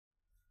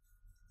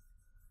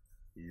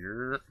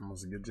Here,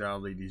 almost a good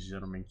job, ladies,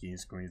 gentlemen,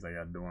 kings, queens. How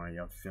y'all doing?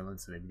 Y'all feeling?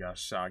 Today we got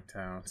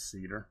Shocktown,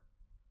 Cedar.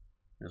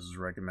 This was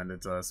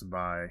recommended to us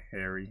by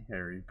Harry.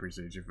 Harry,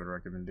 appreciate you for the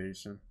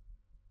recommendation.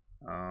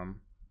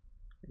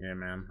 Yeah,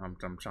 man, I'm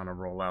trying to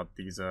roll out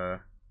these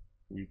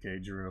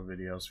UK drill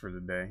videos for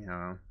today.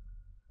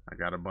 I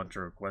got a bunch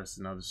of requests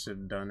and other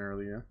shit done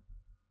earlier.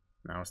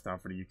 Now it's time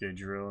for the UK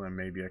drill and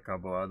maybe a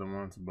couple other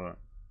ones, but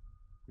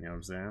you know what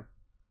I'm saying?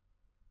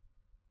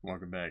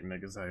 Welcome back,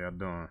 niggas. How y'all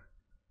doing?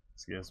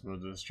 Let's get some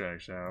of this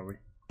track, shall we?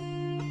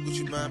 Would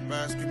you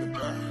mind screaming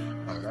by?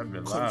 Oh, that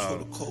been Control loud.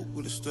 the coke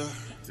with a stir.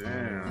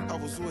 Damn. I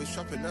was always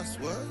trapping, that's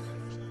what.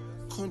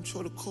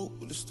 Control the coke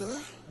with a stir.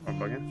 I'm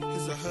bugging.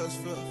 Here's a hearse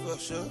for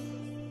sure.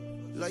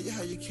 Like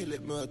how you kill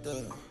it,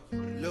 murder.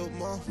 Lil'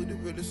 Marv with the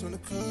realest on the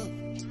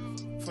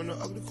curb. From the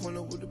ugly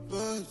corner with the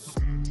birds.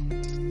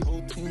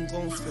 Whole team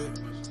gon' slip.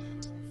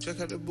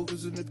 Check out the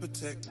boogers in the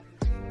protect.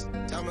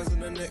 Diamonds in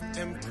the neck,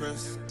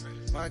 Empress.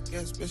 My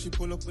guess, especially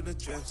pull up with a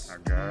dress.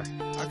 Okay.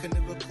 I can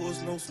never cause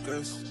no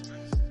stress.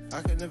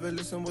 I can never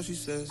listen what she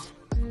says.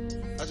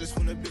 I just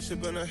want a bitch to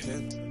burn her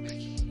head.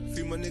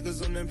 Free my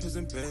niggas on them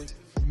prison bed.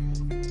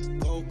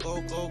 Go,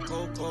 go, go,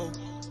 go, go.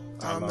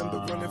 I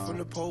remember running from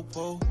the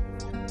po-po.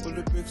 With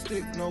a big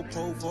stick, no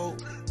po-vo.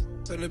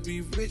 Gonna be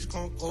rich,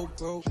 can't go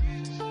broke.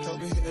 Help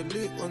me hit a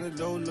lick on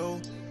the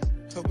low-low.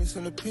 Help me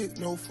send a pic,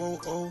 no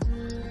photo.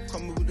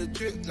 Coming with a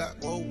drip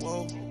like whoa,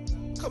 whoa.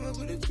 Coming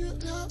with a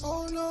drip like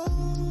oh no.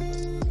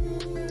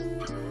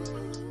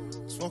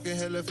 Smoking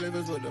hella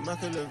flavors with the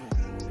Mac 11.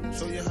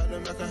 Show you how the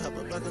Mac can have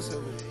a black and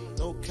 7.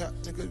 No cap,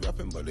 niggas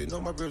rapping, but they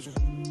know my version.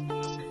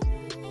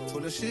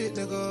 Full of shit,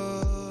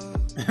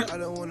 nigga. I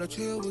don't wanna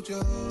chill with ya.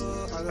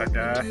 I don't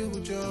wanna deal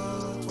with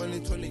ya.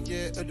 2020,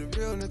 yeah, of the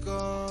real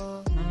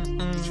nigga.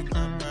 She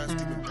blind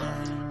basketball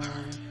blind.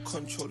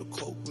 Control the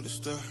coke with a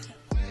stir.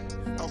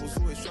 I was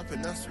always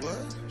trapping, that's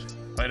what.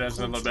 Play that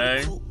in the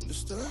bag.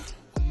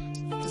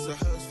 It's a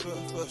hearse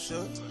for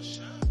sure.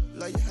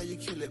 Like how you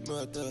kill it,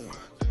 murder.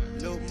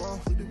 Lil'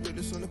 Marv with the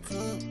realest on the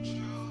curb.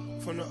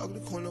 From the ugly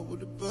corner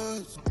with the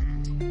birds.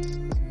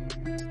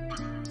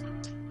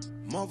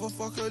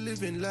 Motherfucker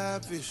living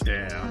lavish.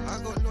 Damn.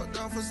 I got knocked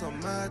down for some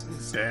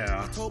madness.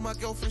 Damn. I told my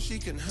girlfriend she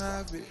can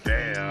have it.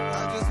 Damn.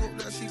 I just hope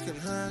that she can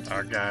hack it.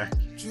 Okay.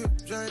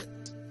 Drip,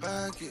 giant,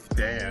 bag it.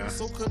 Damn.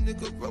 Soak a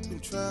nigga up in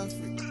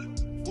traffic.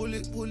 Pull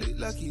it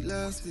like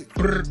elastic.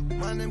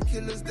 Man, them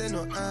killers, they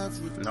not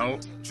average.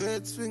 Nope.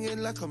 Dread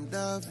swinging like I'm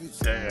David.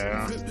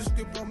 Damn. Flip the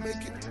script, I'll make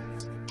it.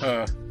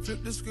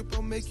 Flip the script,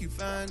 I'll make you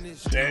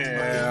vanish.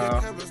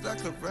 Damn. Carrots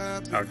like a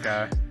rabbit.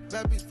 Okay.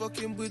 Rabbit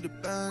fucking with a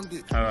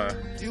bandit.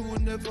 You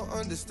will never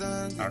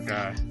understand it.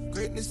 Okay.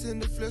 Greatness in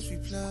the flesh, we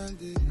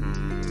planned it.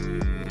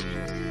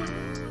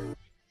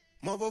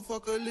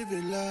 Motherfucker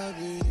living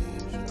lavish.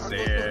 I got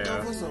knocked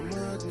down for some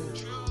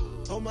madness.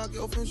 Told my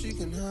girlfriend she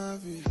can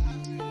have it.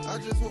 I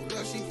just hope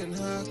that she can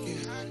hack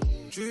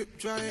it. Drip,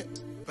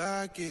 giant,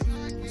 bag it.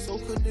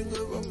 Soak a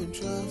nigga up in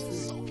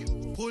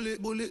traffic.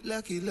 Pull it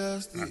like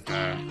elastic.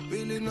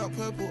 Feeling up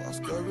purple, I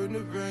scur in the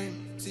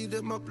rain. See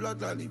that my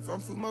blood like run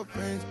through my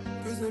veins.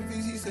 Prison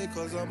VC say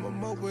cause I'm on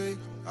my way.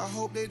 I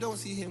hope they don't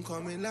see him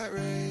coming like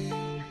rain.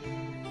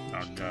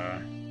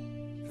 Okay.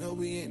 No,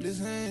 we ain't the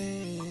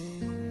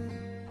same.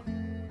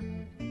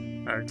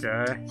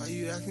 Okay. Why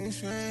you acting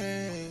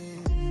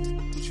strange?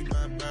 Would you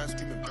mind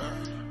screaming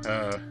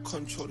by?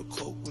 Control the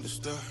coke with a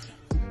stir.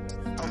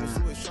 I was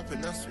always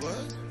trapping, that's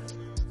what.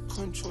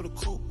 Control the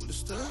coke with a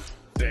stir.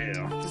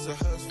 Damn. It's a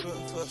hearse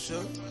for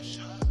sure.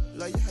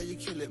 Like how you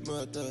kill it,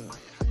 murder.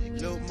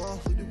 Lil'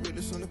 Marv with the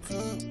realest on the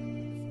curb.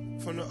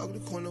 From the ugly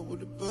corner with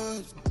the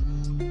birds.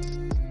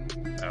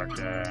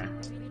 Okay.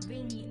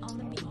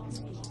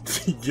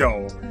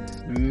 Yo,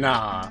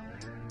 nah.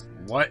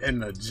 What in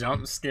the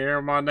jump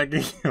scare, my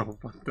nigga? Yo,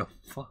 what the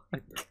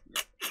fuck?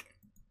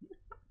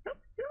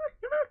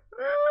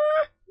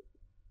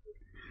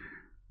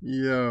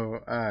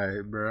 Yo,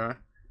 alright, bruh.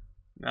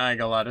 I ain't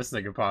gonna lie, this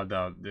nigga popped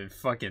out. They're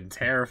fucking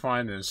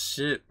terrifying as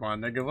shit, my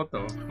nigga. What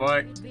the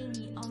fuck?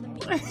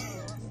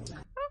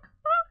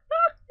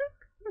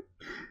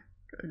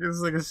 This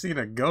nigga seen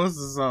a ghost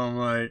or something.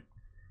 Like,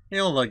 he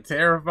don't look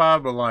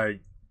terrified, but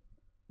like,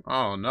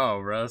 I don't know,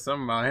 bro.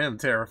 Something about him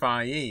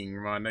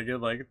terrifying, my nigga.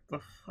 Like,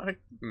 what the fuck?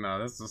 No,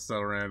 that's just so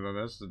random.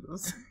 That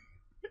shit.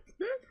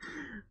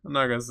 I'm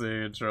not gonna say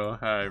the intro.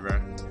 Alright,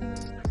 bro.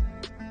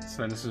 Let's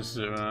finish this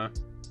shit, man.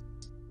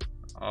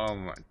 Oh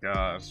my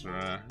gosh,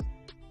 man.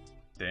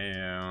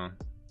 Damn.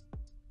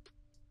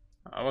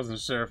 I wasn't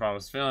sure if I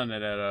was feeling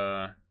it at, you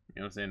know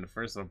what I'm saying, the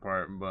first little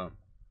part, but,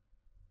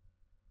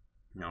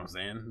 you know what I'm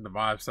saying, the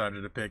vibe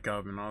started to pick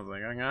up, and I was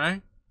like,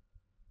 okay.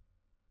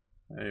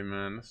 Hey,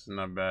 man, this is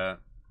not bad.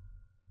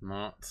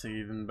 Not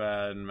even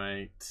bad,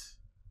 mate.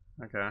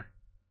 Okay.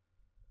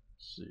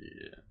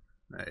 Shit.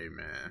 Hey,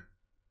 man.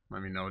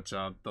 Let me know what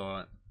y'all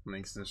thought.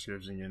 Links in the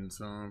description, get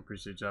into them.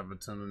 Appreciate y'all for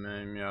tuning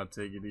in. Y'all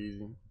take it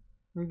easy.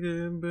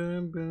 Good,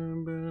 boom,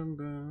 boom, boom,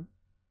 boom.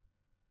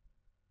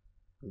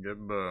 Good,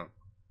 boom.